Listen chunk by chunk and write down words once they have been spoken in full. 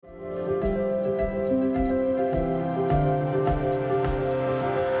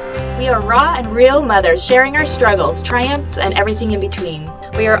We are raw and real mothers sharing our struggles, triumphs, and everything in between.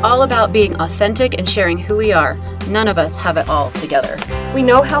 We are all about being authentic and sharing who we are. None of us have it all together. We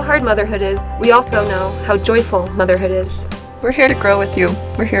know how hard motherhood is. We also know how joyful motherhood is. We're here to grow with you.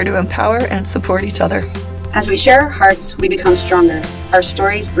 We're here to empower and support each other. As we share our hearts, we become stronger. Our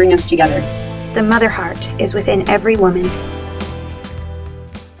stories bring us together. The mother heart is within every woman.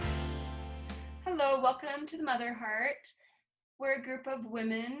 Hello, welcome to the Mother Heart. We're a group of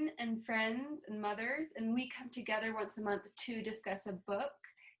women and friends and mothers, and we come together once a month to discuss a book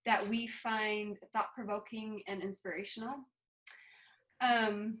that we find thought-provoking and inspirational.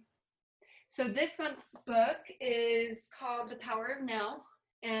 So this month's book is called The Power of Now,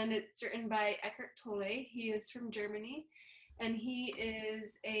 and it's written by Eckhart Tolle. He is from Germany, and he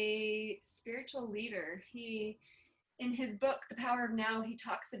is a spiritual leader. In his book, The Power of Now, he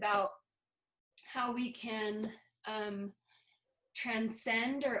talks about how we can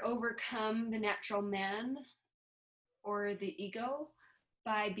transcend or overcome the natural man or the ego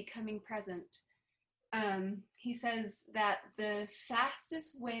by becoming present. He says that the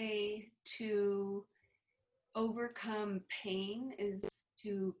fastest way to overcome pain is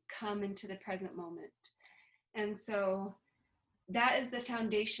to come into the present moment. And so that is the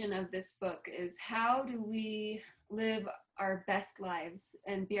foundation of this book, is how do we live our best lives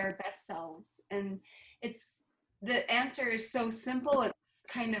and be our best selves? And the answer is so simple, it's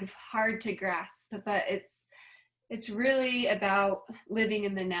kind of hard to grasp, but it's really about living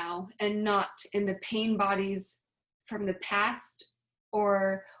in the now and not in the pain bodies from the past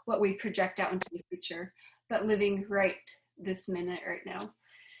or what we project out into the future, but living right this minute right now.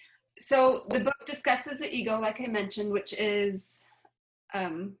 So the book discusses the ego, like I mentioned, which is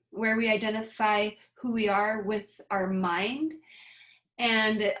where we identify who we are with our mind.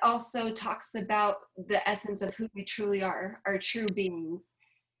 And it also talks about the essence of who we truly are, our true beings.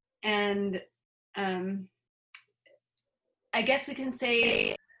 And I guess we can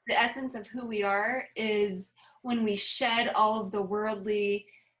say the essence of who we are is when we shed all of the worldly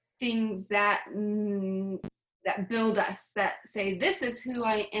things that build us, that say, this is who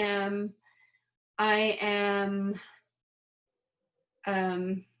I am. I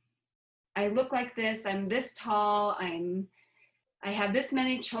look like this, I'm this tall, I have this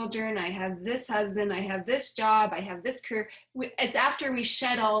many children, I have this husband, I have this job, I have this career. It's after we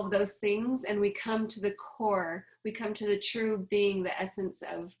shed all of those things and we come to the core, we come to the true being, the essence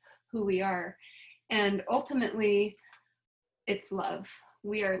of who we are. And ultimately, it's love.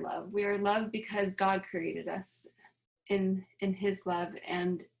 We are love. We are love because God created us in his love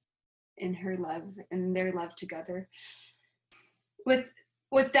and in her love and their love together.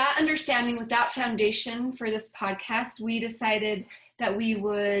 With that understanding, with that foundation for this podcast, we decided that we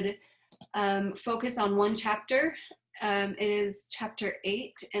would focus on one chapter. It is chapter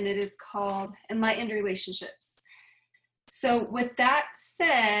 8, and it is called Enlightened Relationships. So with that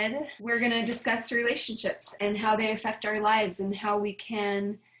said, we're going to discuss relationships and how they affect our lives and how we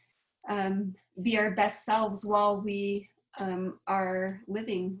can be our best selves while we are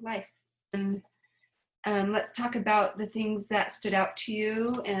living life. And let's talk about the things that stood out to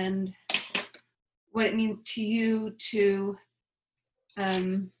you and what it means to you to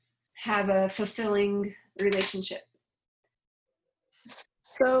have a fulfilling relationship.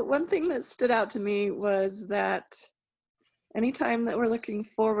 So one thing that stood out to me was that anytime that we're looking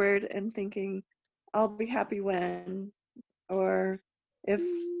forward and thinking, I'll be happy when, or if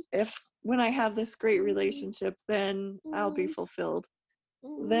when I have this great relationship, then I'll be fulfilled,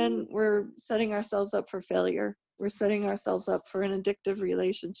 then we're setting ourselves up for failure. We're setting ourselves up for an addictive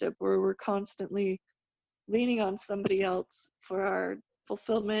relationship where we're constantly leaning on somebody else for our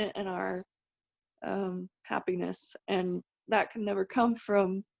fulfillment and our happiness. And that can never come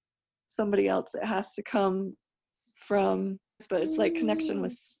from somebody else. It has to come from, but it's like connection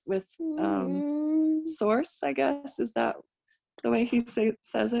with source, I guess. Is that the way he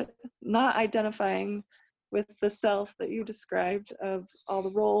says it? Not identifying with the self that you described of all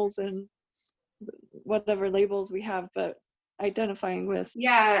the roles and whatever labels we have, but identifying with.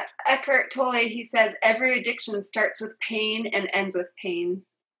 Yeah, Eckhart Tolle, he says, every addiction starts with pain and ends with pain.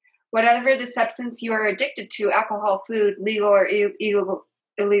 Whatever the substance you are addicted to, alcohol, food, legal or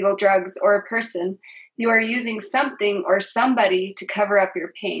illegal drugs, or a person, you are using something or somebody to cover up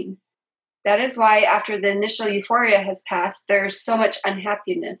your pain. That is why after the initial euphoria has passed, there's so much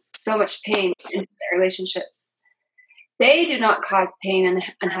unhappiness, so much pain in relationships. They do not cause pain and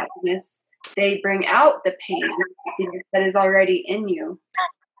unhappiness. They bring out the pain and happiness that is already in you.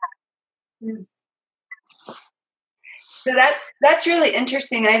 So that's really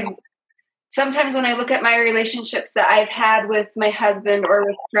interesting. sometimes when I look at my relationships that I've had with my husband or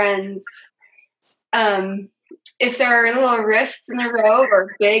with friends, if there are little rifts in the road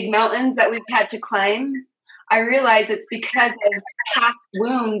or big mountains that we've had to climb, I realize it's because of past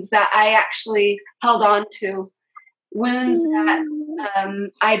wounds that I actually held on to. Wounds that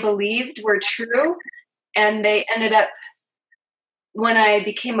I believed were true, and they ended up, when I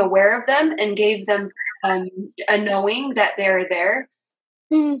became aware of them and gave them a knowing that they're there,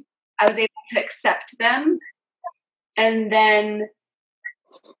 I was able to accept them and then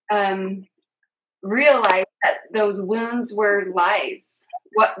realize that those wounds were lies.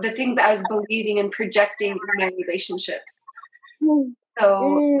 The things that I was believing and projecting in my relationships.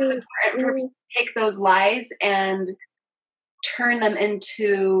 So it's important for me to take those lies and turn them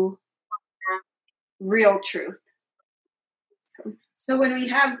into real truth. So when we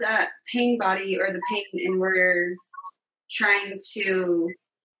have that pain body or the pain and we're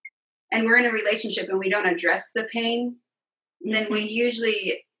in a relationship and we don't address the pain, then we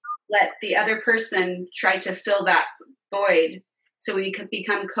usually let the other person try to fill that void. So we could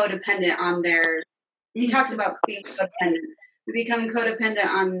become codependent on their, he talks about being codependent. We become codependent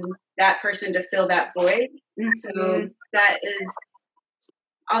on that person to fill that void. And so that is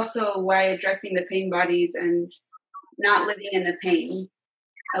also why addressing the pain bodies and not living in the pain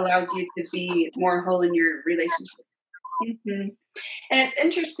allows you to be more whole in your relationship. And it's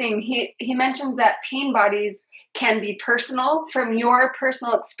interesting, he mentions that pain bodies can be personal from your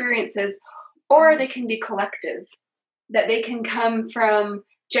personal experiences, or they can be collective, that they can come from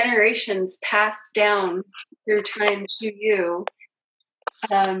generations passed down through time to you.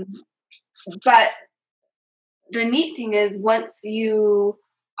 But the neat thing is, once you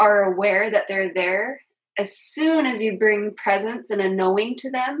are aware that they're there, as soon as you bring presence and a knowing to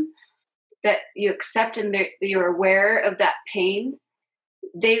them, that you accept and you're aware of that pain,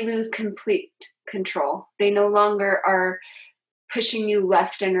 they lose complete control. They no longer are pushing you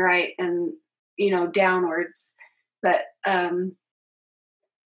left and right and, downwards. But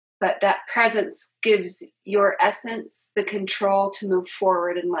that presence gives your essence the control to move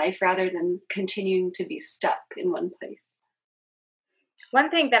forward in life rather than continuing to be stuck in one place.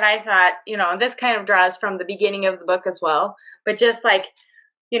 One thing that I thought, and this kind of draws from the beginning of the book as well, but just like,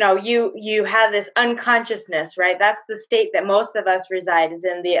 you have this unconsciousness, right? That's the state that most of us reside, is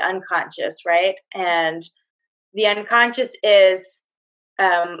in the unconscious, right? And the unconscious is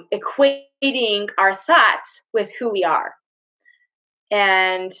equating our thoughts with who we are.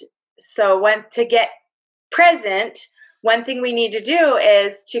 And so to get present, one thing we need to do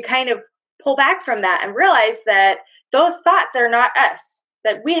is to kind of pull back from that and realize that those thoughts are not us,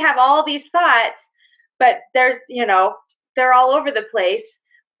 that we have all these thoughts, but there's, they're all over the place.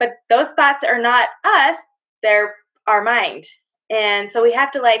 But those thoughts are not us, they're our mind. And so we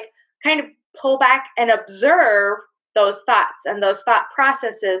have to kind of pull back and observe those thoughts and those thought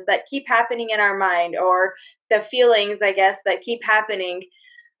processes that keep happening in our mind, or the feelings, I guess, that keep happening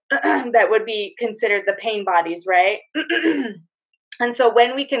that would be considered the pain bodies, right? And so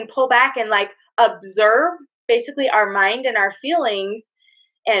when we can pull back and observe basically our mind and our feelings,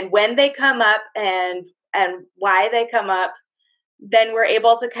 and when they come up and why they come up, then we're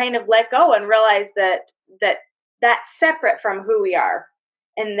able to kind of let go and realize that's separate from who we are,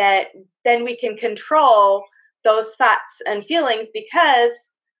 and that then we can control those thoughts and feelings because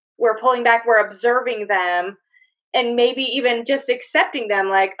we're pulling back, we're observing them, and maybe even just accepting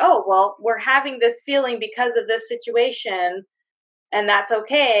them, oh, well, we're having this feeling because of this situation, and that's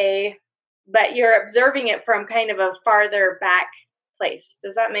okay, but you're observing it from kind of a farther back place.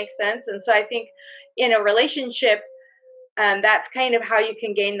 Does that make sense? And so I think in a relationship, that's kind of how you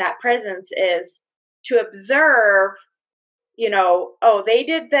can gain that presence, is to observe, oh, they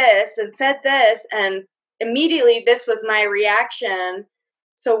did this and said this, and immediately this was my reaction.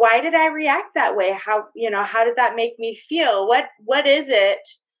 So why did I react that way? How did that make me feel? What is it,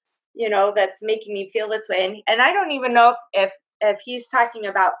 that's making me feel this way? And I don't even know if he's talking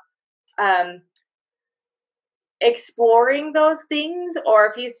about exploring those things, or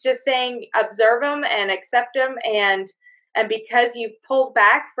if he's just saying observe them and accept them, and because you've pulled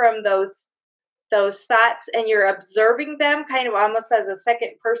back from those thoughts and you're observing them kind of almost as a second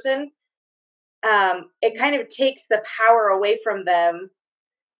person, it kind of takes the power away from them,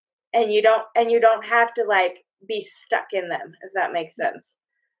 and you don't have to be stuck in them, if that makes sense.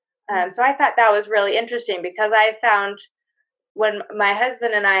 So I thought that was really interesting, because I found when my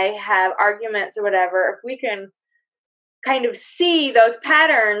husband and I have arguments or whatever, if we can kind of see those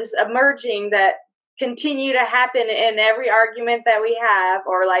patterns emerging that continue to happen in every argument that we have,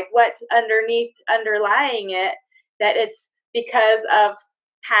 or what's underlying it, that it's because of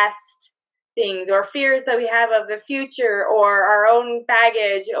past things or fears that we have of the future or our own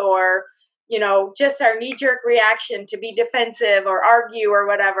baggage or, just our knee-jerk reaction to be defensive or argue or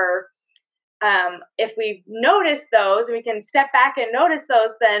whatever. If we notice those and we can step back and notice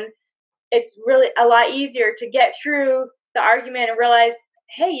those, then it's really a lot easier to get through the argument and realize,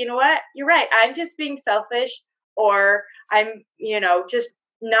 hey, you know what? You're right. I'm just being selfish, or I'm, just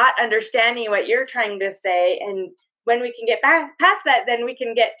not understanding what you're trying to say. And when we can get back past that, then we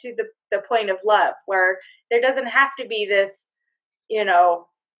can get to the point of love where there doesn't have to be this,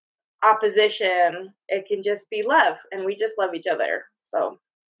 opposition. It can just be love, and we just love each other. So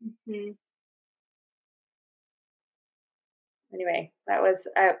anyway, that was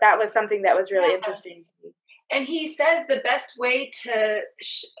something that was really interesting to me. And he says the best way to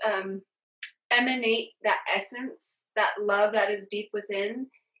emanate that essence, that love that is deep within,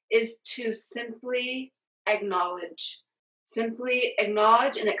 is to simply acknowledge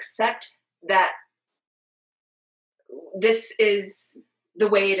and accept that this is the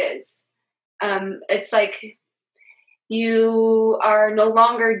way it is. It's like you are no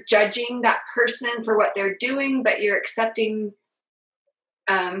longer judging that person for what they're doing, but you're accepting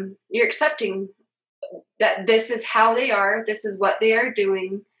that this is how they are, this is what they are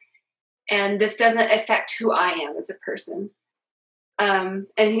doing, and this doesn't affect who I am as a person. And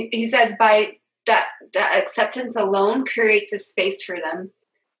he says by that acceptance alone creates a space for them.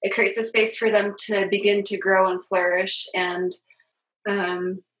 It creates a space for them to begin to grow and flourish, and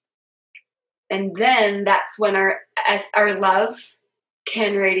then that's when our love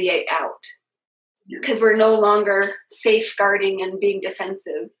can radiate out, because we're no longer safeguarding and being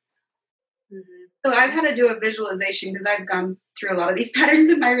defensive. So I've had to do a visualization because I've gone through a lot of these patterns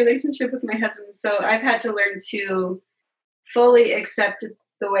in my relationship with my husband. So I've had to learn to fully accept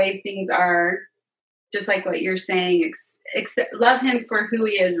the way things are, just like what you're saying. Love him for who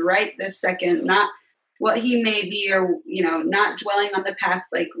he is right this second, not what he may be, or, not dwelling on the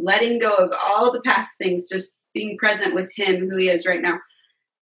past, like letting go of all the past things, just being present with him, who he is right now,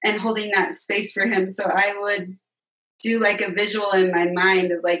 and holding that space for him. So I would do like a visual in my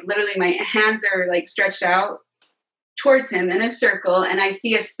mind of like literally my hands are like stretched out towards him in a circle, and I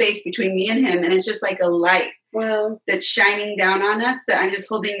see a space between me and him, and it's just like a light that's shining down on us, that I'm just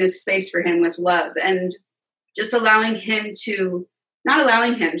holding this space for him with love, and just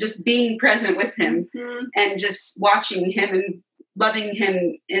just being present with him, and just watching him and loving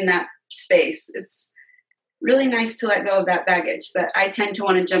him in that space. It's really nice to let go of that baggage, but I tend to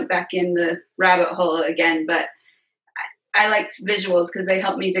want to jump back in the rabbit hole again. But I liked visuals because they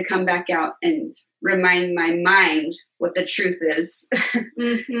help me to come back out and remind my mind what the truth is,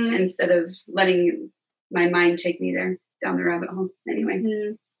 instead of letting my mind take me there down the rabbit hole. Anyway.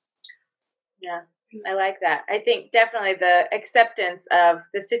 Yeah, I like that. I think definitely the acceptance of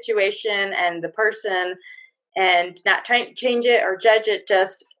the situation and the person, and not trying to change it or judge it,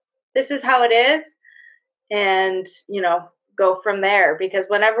 just this is how it is, and, go from there. Because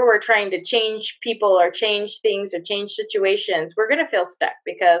whenever we're trying to change people or change things or change situations, we're going to feel stuck,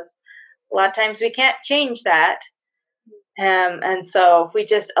 because a lot of times we can't change that. And so if we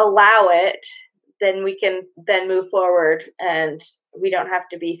just allow it, then we can then move forward, and we don't have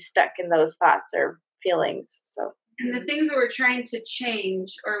to be stuck in those thoughts or feelings. So, and the things that we're trying to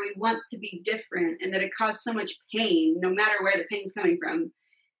change, or we want to be different, and that it causes so much pain, no matter where the pain's coming from,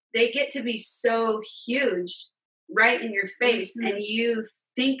 they get to be so huge right in your face, and you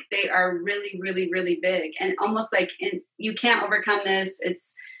think they are really, really, really big, and almost like you can't overcome this.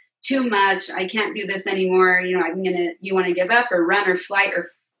 It's too much. I can't do this anymore. You want to give up or run or flight or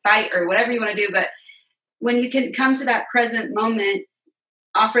fight or whatever you want to do. But when you can come to that present moment,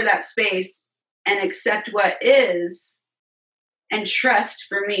 offer that space and accept what is, and trust,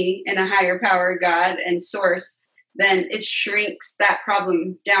 for me, in a higher power, God and source, then it shrinks that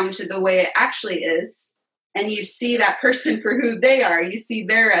problem down to the way it actually is. And you see that person for who they are. You see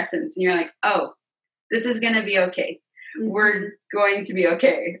their essence, and you're like, oh, this is going to be okay. We're going to be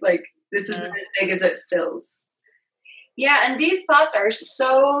okay. Like, this is as big as it feels. Yeah, and these thoughts are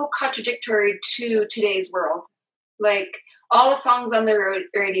so contradictory to today's world. Like, all the songs on the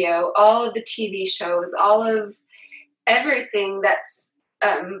radio, all of the TV shows, all of everything that's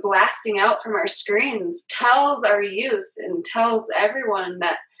blasting out from our screens tells our youth and tells everyone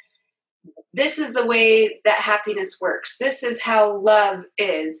that this is the way that happiness works. This is how love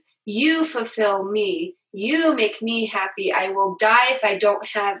is. You fulfill me. You make me happy. I will die if I don't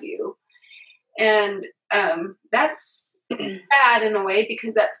have you. And that's bad in a way,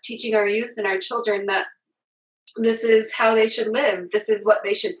 because that's teaching our youth and our children that this is how they should live. This is what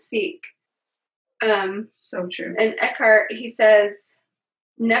they should seek. So true. And Eckhart, he says,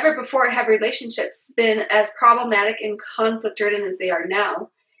 Never before have relationships been as problematic and conflict-ridden as they are now.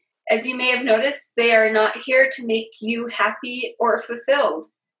 As you may have noticed, they are not here to make you happy or fulfilled.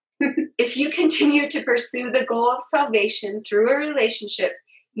 If you continue to pursue the goal of salvation through a relationship,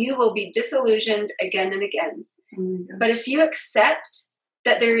 you will be disillusioned again and again. But if you accept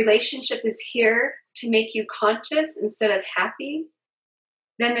that the relationship is here to make you conscious instead of happy,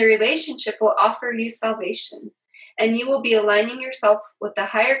 then the relationship will offer you salvation, and you will be aligning yourself with the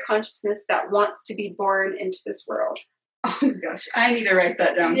higher consciousness that wants to be born into this world. Oh my gosh, I need to write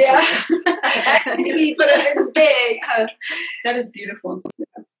that down. Yeah. You put it in big. That is beautiful.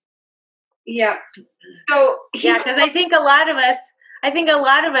 Yeah. So because I think a lot of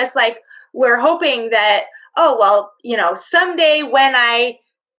us, like, we're hoping that, oh, well, someday when I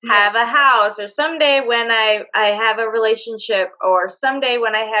have a house, or someday when I have a relationship, or someday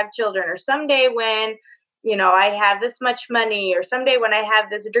when I have children, or someday when, I have this much money, or someday when I have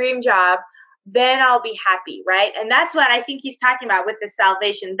this dream job, then I'll be happy, right? And that's what I think he's talking about with the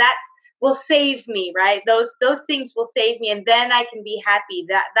salvation. That will save me, right? Those things will save me, and then I can be happy.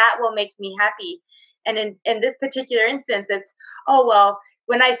 That will make me happy. And in this particular instance, it's, oh, well,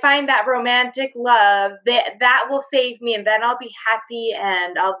 when I find that romantic love, that will save me, and then I'll be happy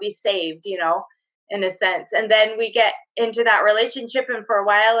and I'll be saved, in a sense. And then we get into that relationship, and for a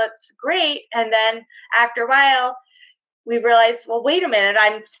while it's great. And then after a while, we realize, well, wait a minute,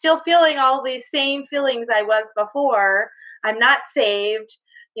 I'm still feeling all these same feelings I was before. I'm not saved.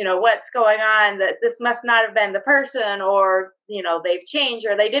 What's going on? That this must not have been the person, or, they've changed,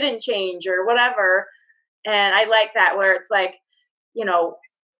 or they didn't change, or whatever. And I like that, where it's like,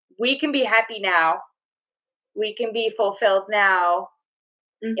 we can be happy now. We can be fulfilled now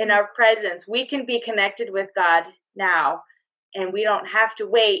in our presence. We can be connected with God now. And we don't have to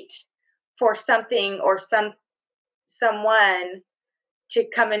wait for something or someone to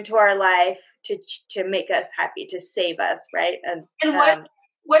come into our life to make us happy, to save us, right? And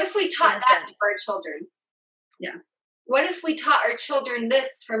what if we taught that to our children? Yeah. What if we taught our children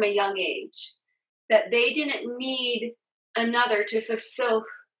this from a young age? That they didn't need another to fulfill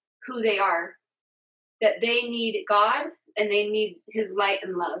who they are. That they need God, and they need His light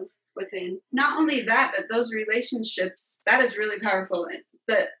and love within. Not only that, but those relationships, that is really powerful.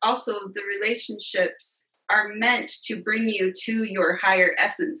 But also the relationships are meant to bring you to your higher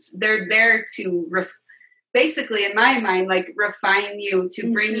essence. They're there to basically, in my mind, like refine you,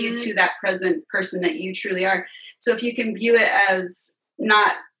 to bring you to that present person that you truly are. So if you can view it as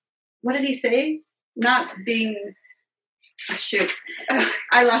not, what did he say? Not being, shoot,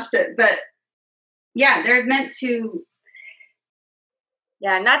 I lost it. But yeah, they're meant to.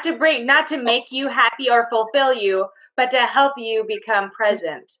 Yeah, not to make you happy or fulfill you, but to help you become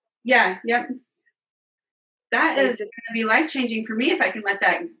present. Yeah, yep. That is going to be life-changing for me if I can let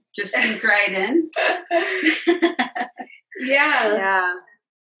that just sink right in. Yeah.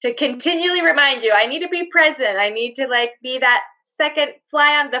 To continually remind you, I need to be present. I need to be that second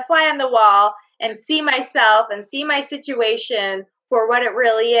fly on the wall and see myself and see my situation for what it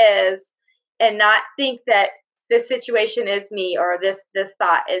really is, and not think that this situation is me, or this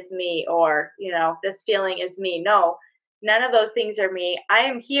thought is me, or this feeling is me. No, none of those things are me. I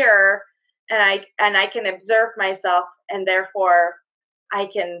am here. And I can observe myself, and therefore I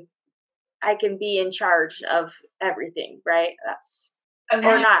can be in charge of everything, right? That's or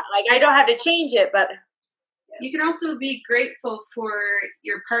not. Like, I don't have to change it, but you can also be grateful for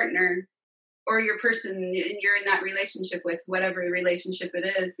your partner or your person you're in that relationship with, whatever relationship it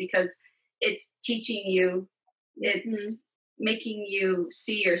is, because it's teaching you, it's making you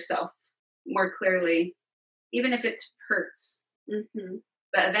see yourself more clearly, even if it hurts.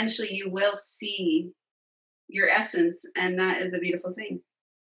 But eventually you will see your essence, and that is a beautiful thing.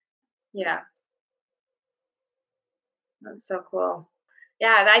 Yeah. That's so cool.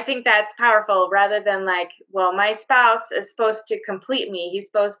 Yeah, I think that's powerful, rather than well, my spouse is supposed to complete me. He's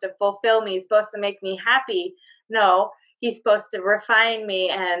supposed to fulfill me. He's supposed to make me happy. No, he's supposed to refine me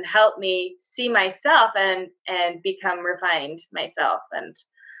and help me see myself and become refined myself. And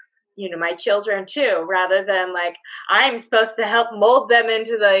my children too, rather than I'm supposed to help mold them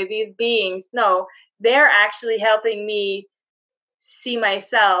into these beings. No, they're actually helping me see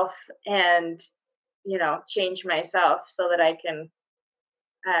myself and, change myself so that I can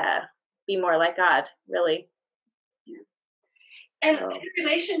be more like God, really. And in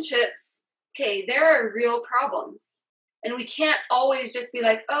relationships, there are real problems. And we can't always just be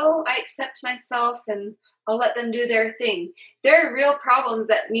like, oh, I accept myself and I'll let them do their thing. There are real problems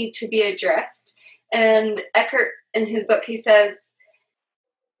that need to be addressed. And Eckhart, in his book, he says,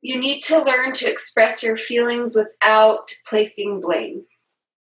 you need to learn to express your feelings without placing blame.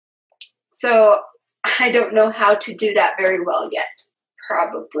 So I don't know how to do that very well yet,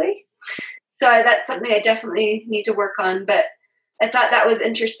 probably. So that's something I definitely need to work on. But I thought that was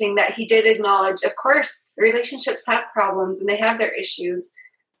interesting that he did acknowledge, of course, relationships have problems and they have their issues.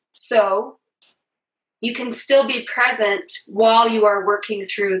 So you can still be present while you are working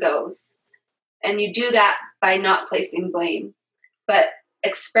through those. And you do that by not placing blame, but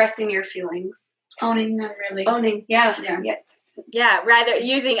expressing your feelings. Owning them, really. Owning, yeah. Yeah, rather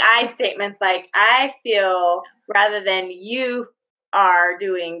using I statements like I feel rather than you are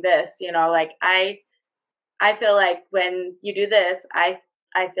doing this, you know, like I feel like when you do this, I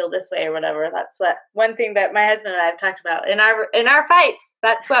feel this way or whatever. That's what one thing that my husband and I have talked about in our fights.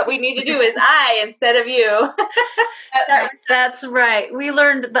 That's what we need to do is I instead of you. That's right. We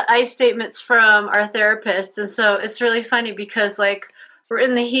learned the I statements from our therapist. And so it's really funny because like we're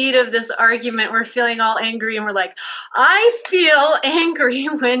in the heat of this argument. We're feeling all angry and we're like, I feel angry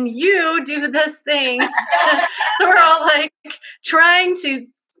when you do this thing. So we're all like trying to,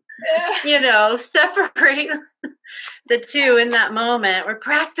 separate the two in that moment. We're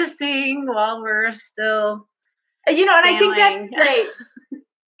practicing while we're still, and I think that's great.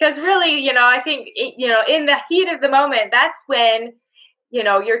 Because really, I think, in the heat of the moment, that's when,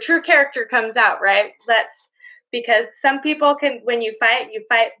 your true character comes out, right? That's because some people when you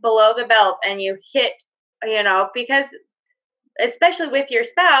fight below the belt and you hit, because especially with your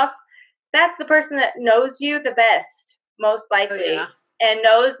spouse, that's the person that knows you the best, most likely. Oh, yeah. And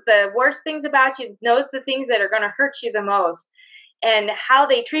knows the worst things about you, knows the things that are going to hurt you the most. And how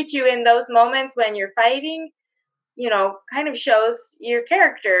they treat you in those moments when you're fighting, kind of shows your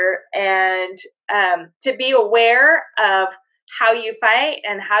character. And to be aware of how you fight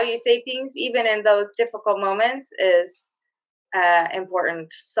and how you say things, even in those difficult moments, is important.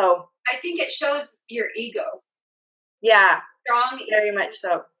 So I think it shows your ego. Yeah. Strong, very much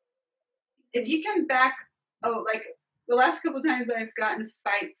so. If you come back, like the last couple times I've gotten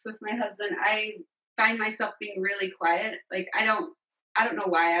fights with my husband, I find myself being really quiet. Like I don't know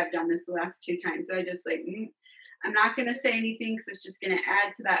why I've done this the last 2 times. So I just I'm not going to say anything because it's just going to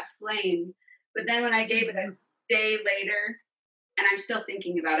add to that flame. But then when I gave it a day later, and I'm still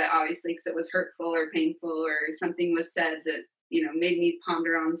thinking about it, obviously, because it was hurtful or painful or something was said that, made me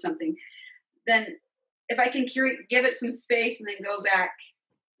ponder on something, then if I can give it some space and then go back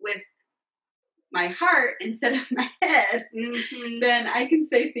with my heart instead of my head, then I can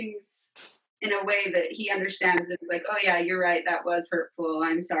say things in a way that he understands. It's like, oh yeah, you're right. That was hurtful.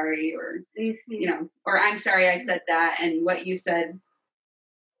 I'm sorry. Or, or I'm sorry I said that. And what you said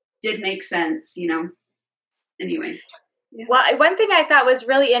did make sense, anyway. Yeah. Well, one thing I thought was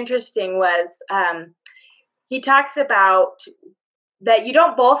really interesting was he talks about that you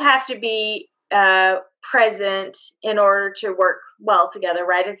don't both have to be present in order to work well together,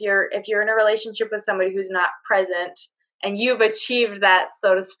 right? If you're in a relationship with somebody who's not present and you've achieved that,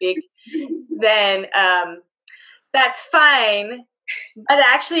 so to speak, then that's fine. But it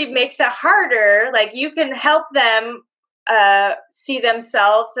actually makes it harder. Like you can help them see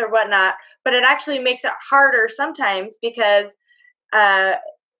themselves or whatnot, but it actually makes it harder sometimes because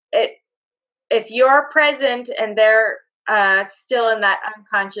if you're present and they're still in that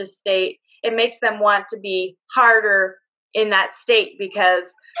unconscious state, it makes them want to be harder in that state because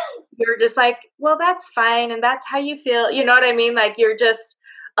you're just like, well, that's fine. And that's how you feel. You know what I mean? Like you're just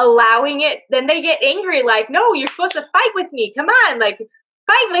allowing it. Then they get angry. Like, no, you're supposed to fight with me. Come on, like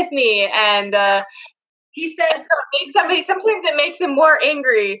fight with me. And he says sometimes it makes him more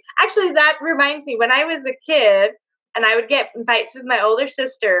angry. Actually, that reminds me when I was a kid and I would get in fights with my older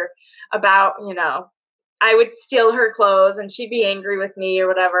sister about, I would steal her clothes and she'd be angry with me or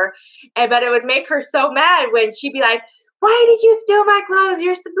whatever. But it would make her so mad when she'd be like, why did you steal my clothes?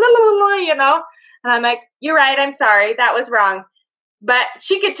 You're blah, blah, blah, And I'm like, you're right. I'm sorry. That was wrong. But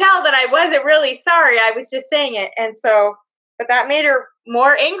she could tell that I wasn't really sorry. I was just saying it. And so, but that made her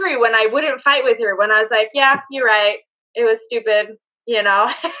more angry when I wouldn't fight with her. When I was like, yeah, you're right. It was stupid,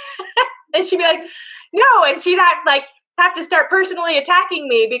 And she'd be like, no. And she'd have to start personally attacking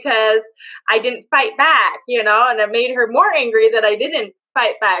me because I didn't fight back, and it made her more angry that I didn't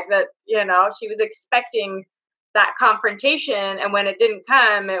fight back, that, she was expecting that confrontation. And when it didn't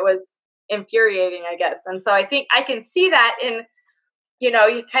come, it was infuriating, I guess. And so I think I can see that in,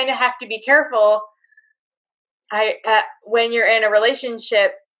 you kind of have to be careful when you're in a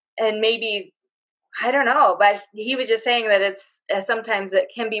relationship and maybe, I don't know, but he was just saying that it's sometimes it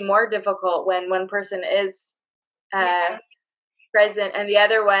can be more difficult when one person is present and the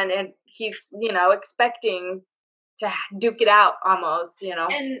other one, and he's, expecting to duke it out almost,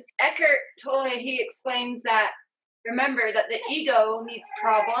 And Eckhart Tolle, he explains that Remember that the ego needs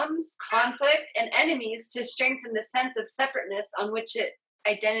problems, conflict, and enemies to strengthen the sense of separateness on which its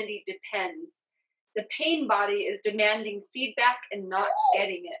identity depends. The pain body is demanding feedback and not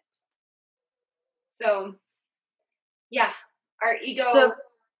getting it. So, yeah, our ego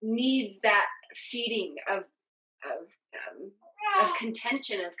needs that feeding of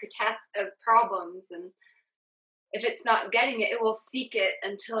contention, of problems, and if it's not getting it, it will seek it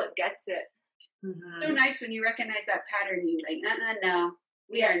until it gets it. So nice when you recognize that pattern. You like, no,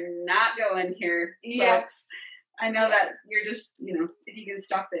 we are not going here, folks. I know that you're just, if you can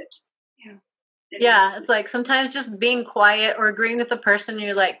stop it. Yeah, it's like sometimes just being quiet or agreeing with the person,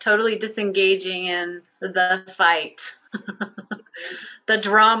 you're like totally disengaging in the fight, the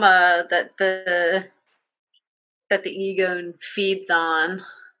drama that the ego feeds on.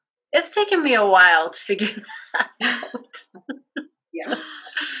 It's taken me a while to figure that out.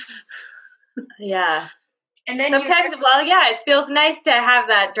 Yeah. And then sometimes, it feels nice to have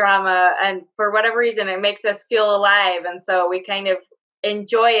that drama, and for whatever reason, it makes us feel alive, and so we kind of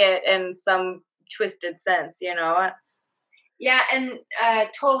enjoy it in some twisted sense, It's... Yeah, and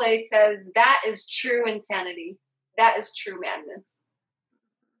Tolle says that is true insanity. That is true madness.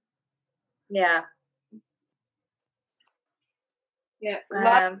 Yeah. Yeah,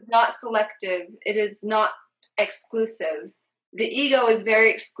 love is not selective. It is not exclusive. The ego is very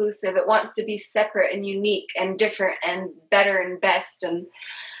exclusive. It wants to be separate and unique and different and better and best. And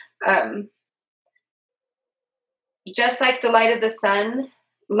just like the light of the sun,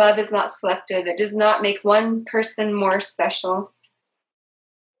 love is not selective. It does not make one person more special.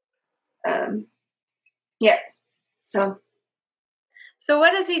 So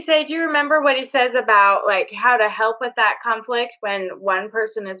what does he say? Do you remember what he says about like how to help with that conflict when one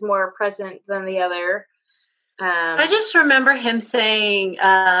person is more present than the other? I just remember him saying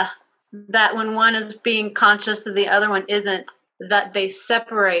that when one is being conscious and the other one isn't, that they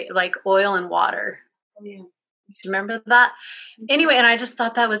separate like oil and water. Yeah. Remember that? Anyway, and I just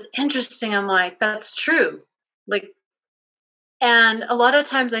thought that was interesting. I'm like, that's true. Like, and a lot of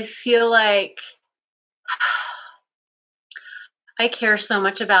times I feel like I care so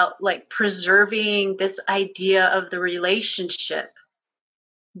much about like preserving this idea of the relationship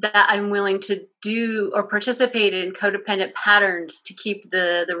that I'm willing to do or participate in codependent patterns to keep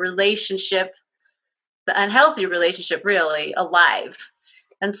the relationship, the unhealthy relationship, really alive.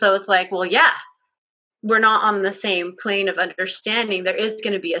 And so it's like, well, yeah, we're not on the same plane of understanding. There is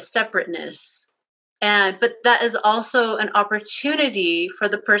going to be a separateness. But that is also an opportunity for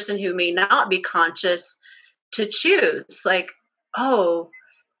the person who may not be conscious to choose, like, oh,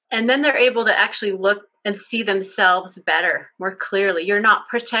 and then they're able to actually look and see themselves better, more clearly. You're not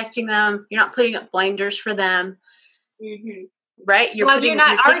protecting them. You're not putting up blinders for them. Mm-hmm. Right? You're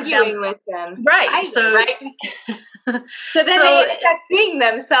not arguing with them. Right. Either, right? So then they end up seeing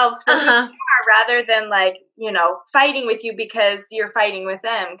themselves for who they are rather than like, fighting with you because you're fighting with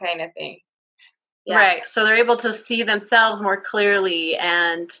them kind of thing. Yeah. Right. So they're able to see themselves more clearly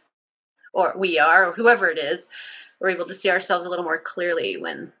or we are, or whoever it is, we're able to see ourselves a little more clearly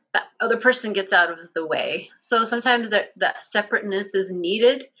when that other person gets out of the way. So sometimes that separateness is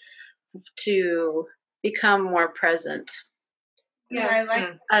needed to become more present. Yeah,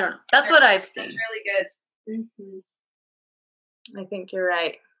 I don't know. That's what I've seen. That's really good. Mm-hmm. I think you're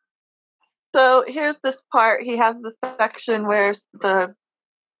right. So here's this part. He has the section where the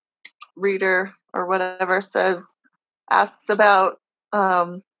reader or whatever asks about,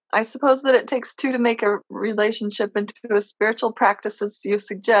 I suppose that it takes two to make a relationship into a spiritual practice as you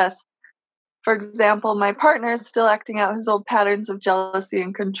suggest. For example, my partner is still acting out his old patterns of jealousy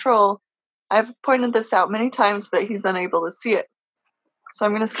and control. I've pointed this out many times, but he's unable to see it. So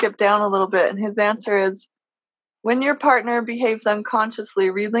I'm going to skip down a little bit. And his answer is, when your partner behaves unconsciously,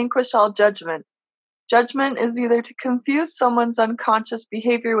 relinquish all judgment. Judgment is either to confuse someone's unconscious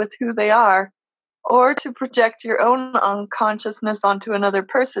behavior with who they are, or to project your own unconsciousness onto another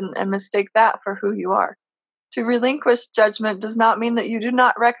person and mistake that for who you are. To relinquish judgment does not mean that you do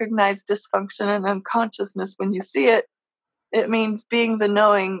not recognize dysfunction and unconsciousness when you see it. It means being the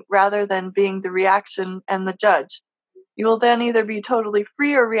knowing rather than being the reaction and the judge. You will then either be totally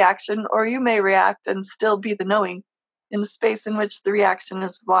free of reaction, or you may react and still be the knowing in the space in which the reaction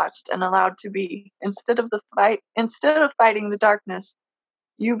is watched and allowed to be. Instead of fighting the darkness,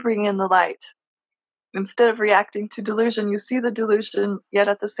 you bring in the light. Instead of reacting to delusion, you see the delusion, yet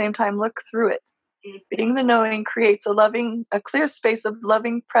at the same time look through it. Being the knowing creates a clear space of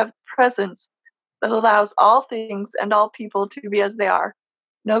loving presence that allows all things and all people to be as they are.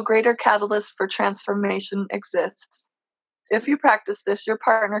 No greater catalyst for transformation exists. If you practice this, your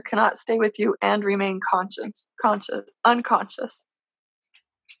partner cannot stay with you and remain unconscious.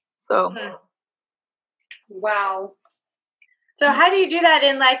 So, wow. So how do you do that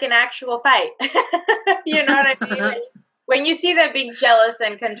in like an actual fight? You know what I mean? When you see them being jealous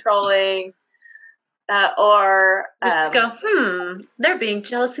and controlling, or just go, they're being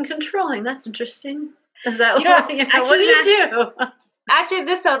jealous and controlling. That's interesting. Is that you know, what do you do? Actually,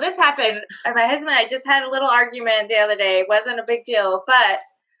 this happened. My husband and I just had a little argument the other day. It wasn't a big deal, but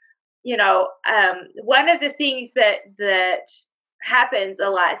you know, one of the things that happens a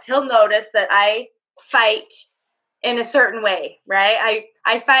lot is he'll notice that I fight in a certain way, right?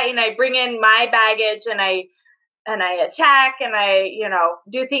 I fight and I bring in my baggage and I attack and I, you know,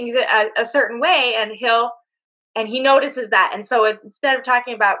 do things a certain way, and he notices that. And so instead of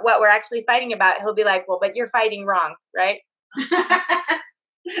talking about what we're actually fighting about, he'll be like, well, but you're fighting wrong, right?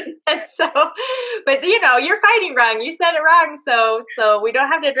 And so, but you know, you're fighting wrong. You said it wrong. So we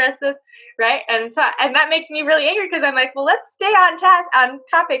don't have to address this, right? And that makes me really angry because I'm like, well, let's stay on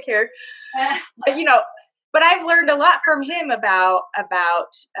topic here. But, you know, but I've learned a lot from him about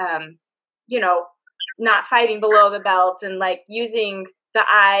you know, not fighting below the belt and like using the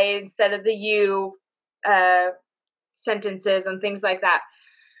I instead of the you sentences and things like that.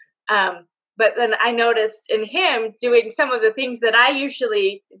 But then I noticed in him doing some of the things that I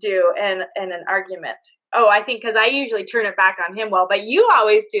usually do in an argument. Oh, I think because I usually turn it back on him. Well, but you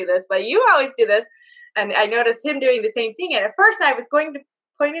always do this. But you always do this. And I noticed him doing the same thing. And at first I was going to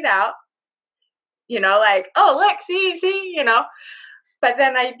point it out, you know, like, oh, look, see, you know. But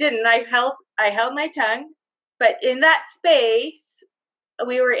then I didn't. I held my tongue. But in that space,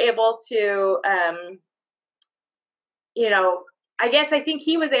 we were able to, you know, I think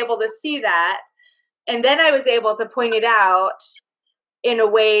he was able to see that. And then I was able to point it out in a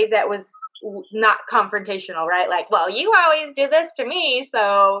way that was not confrontational, right? Like, well, you always do this to me,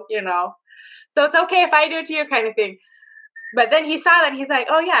 so, you know, so it's okay if I do it to you kind of thing. But then he saw that and he's like,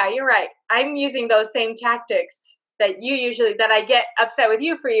 oh yeah, you're right. I'm using those same tactics that I get upset with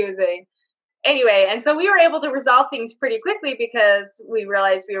you for using. Anyway, and so we were able to resolve things pretty quickly because we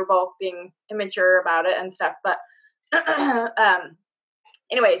realized we were both being immature about it and stuff. But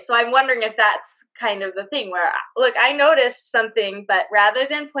anyway, so I'm wondering if that's kind of the thing where, look, I noticed something, but rather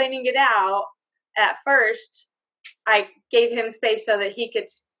than pointing it out at first, I gave him space so that he could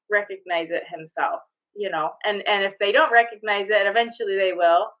recognize it himself, you know, and if they don't recognize it, eventually they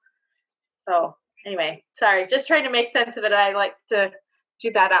will. So anyway, sorry, just trying to make sense of it. I like to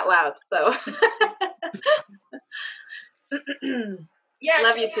do that out loud. So yeah,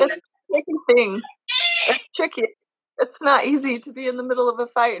 love you, Susan. It's a tricky thing. It's tricky. It's not easy to be in the middle of a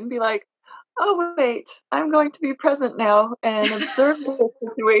fight and be like, oh, wait, I'm going to be present now and observe the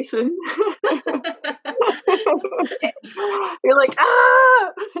situation. You're like,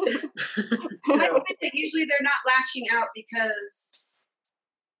 ah! I think that usually they're not lashing out because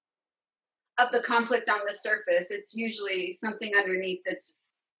of the conflict on the surface. It's usually something underneath that's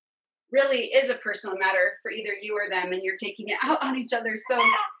really is a personal matter for either you or them, and you're taking it out on each other. So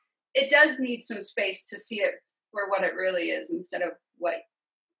it does need some space to see it for what it really is instead of what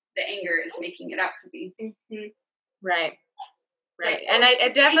the anger is making it out to be. Mm-hmm. Right. Like, and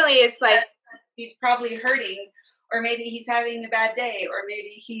it definitely is like he's probably hurting, or maybe he's having a bad day, or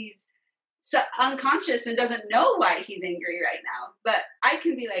maybe he's unconscious and doesn't know why he's angry right now. But I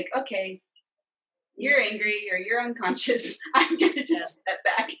can be like, okay, you're angry or you're unconscious. I'm going to just step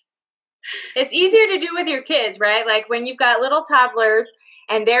back. It's easier to do with your kids, right? Like when you've got little toddlers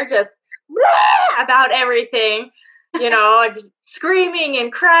and they're just about everything, you know, screaming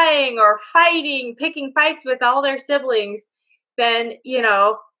and crying or fighting, picking fights with all their siblings, then, you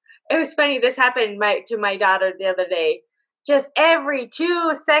know, it was funny. This happened to my daughter the other day. Just every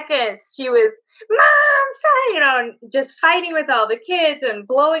 2 seconds, she was, Mom, sorry, you know, and just fighting with all the kids and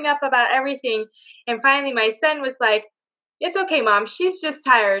blowing up about everything. And finally, my son was like, it's okay, Mom. She's just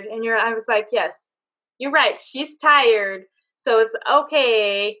tired. And I was like, yes, you're right. She's tired. So it's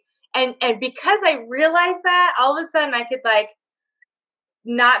okay. And because I realized that, all of a sudden I could like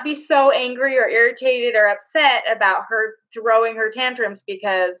not be so angry or irritated or upset about her throwing her tantrums,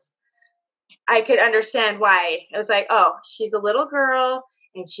 because I could understand why. It was like, oh, she's a little girl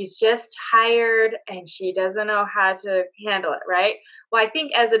and she's just tired and she doesn't know how to handle it, right? Well, I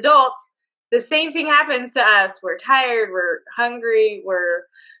think as adults, the same thing happens to us. We're tired, we're hungry, we're,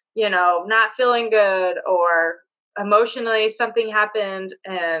 you know, not feeling good, or emotionally something happened,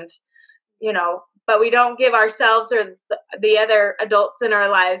 and, you know, but we don't give ourselves or the other adults in our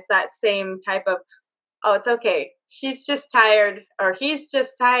lives that same type of, oh, it's okay, she's just tired, or he's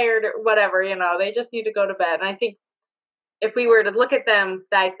just tired, or whatever, you know, they just need to go to bed. And I think if we were to look at them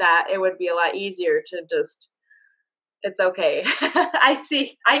like that, it would be a lot easier to just, it's okay.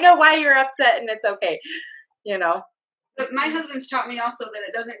 I know why you're upset, and it's okay, you know. But my husband's taught me also that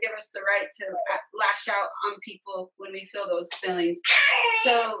it doesn't give us the right to lash out on people when we feel those feelings.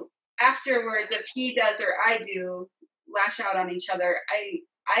 So afterwards, if he does or I do lash out on each other,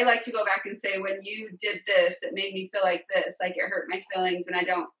 I like to go back and say, when you did this, it made me feel like this, like it hurt my feelings, and I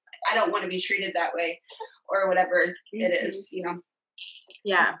don't want to be treated that way, or whatever it is, you know.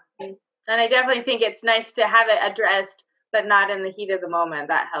 Yeah. And I definitely think it's nice to have it addressed, but not in the heat of the moment.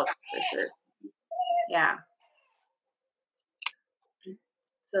 That helps for sure. Yeah.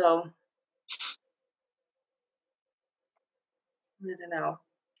 So, I don't know.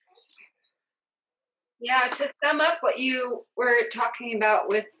 Yeah, to sum up what you were talking about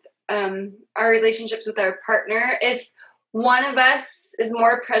with our relationships with our partner, if one of us is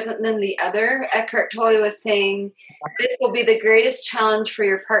more present than the other, Eckhart Tolle was saying this will be the greatest challenge for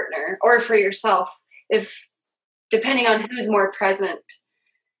your partner or for yourself, if depending on who's more present,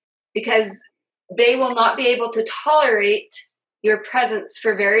 because they will not be able to tolerate your presence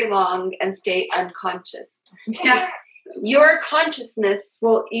for very long and stay unconscious. Yeah. Your consciousness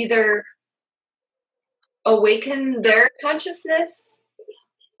will either awaken their consciousness,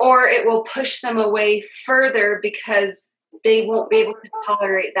 or it will push them away further because they won't be able to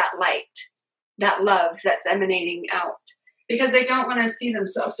tolerate that light, that love that's emanating out. Because they don't want to see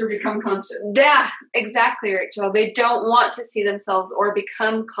themselves or become conscious. Yeah, exactly, Rachel. They don't want to see themselves or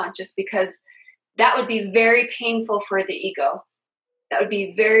become conscious, because that would be very painful for the ego. That would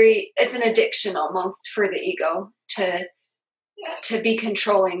be it's an addiction almost for the ego to be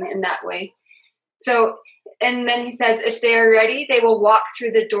controlling in that way. So, and then he says, if they are ready, they will walk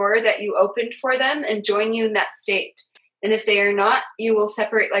through the door that you opened for them and join you in that state. And if they are not, you will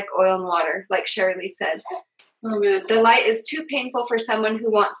separate like oil and water, like Shirley said. Oh, man. The light is too painful for someone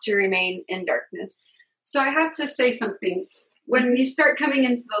who wants to remain in darkness. So I have to say something. When you start coming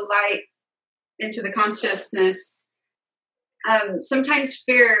into the light, into the consciousness, sometimes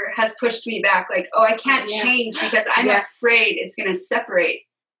fear has pushed me back. Like, oh, I can't change because I'm afraid it's going to separate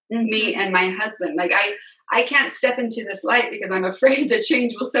me and my husband. Like, I can't step into this light because I'm afraid that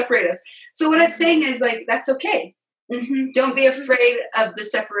change will separate us. So what it's saying is, like, that's okay. Don't be afraid of the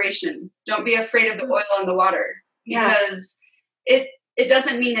separation. Don't be afraid of the oil and the water, because it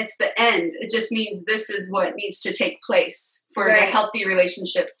doesn't mean it's the end. It just means this is what needs to take place for the healthy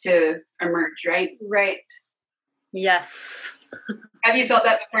relationship to emerge, right? Right. Yes. Have you felt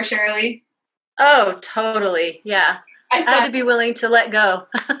that before, Shirley? Oh, totally. Yeah. I had to be willing to let go.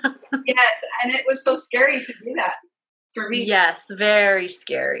 Yes, and it was so scary to do that for me. Yes, very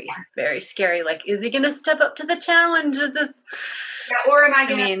scary. Very scary. Like, is he going to step up to the challenge? Is this? Yeah, or am I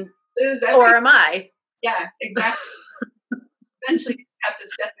going to lose everything? Or am I? Yeah, exactly. Eventually, you have to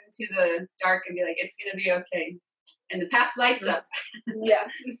step into the dark and be like, it's going to be okay. And the path lights up. Yeah.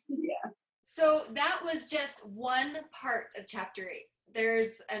 Yeah. So that was just one part of chapter 8.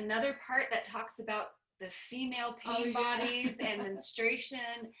 There's another part that talks about the female pain bodies and menstruation.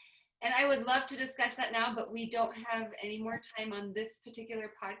 And I would love to discuss that now, but we don't have any more time on this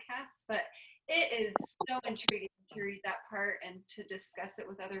particular podcast. But it is so intriguing to read that part and to discuss it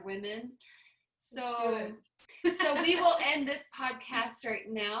with other women. So we will end this podcast right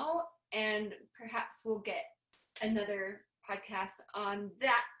now, and perhaps we'll get another podcast on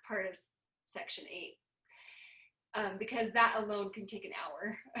that part of section 8. Because that alone can take an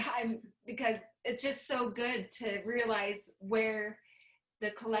hour. Because it's just so good to realize where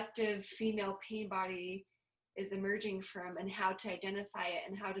the collective female pain body is emerging from, and how to identify it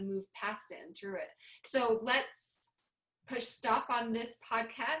and how to move past it and through it. So let's push stop on this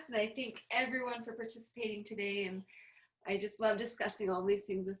podcast, and I thank everyone for participating today, and I just love discussing all these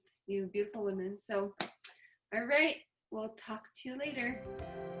things with you beautiful women. So all right, we'll talk to you later.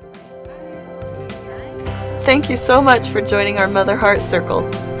 Thank you so much for joining our Mother Heart Circle.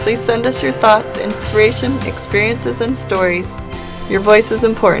 Please send us your thoughts, inspiration, experiences, and stories. Your voice is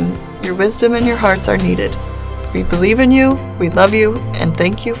important. Your wisdom and your hearts are needed. We believe in you, we love you, and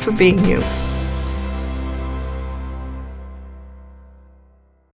thank you for being you.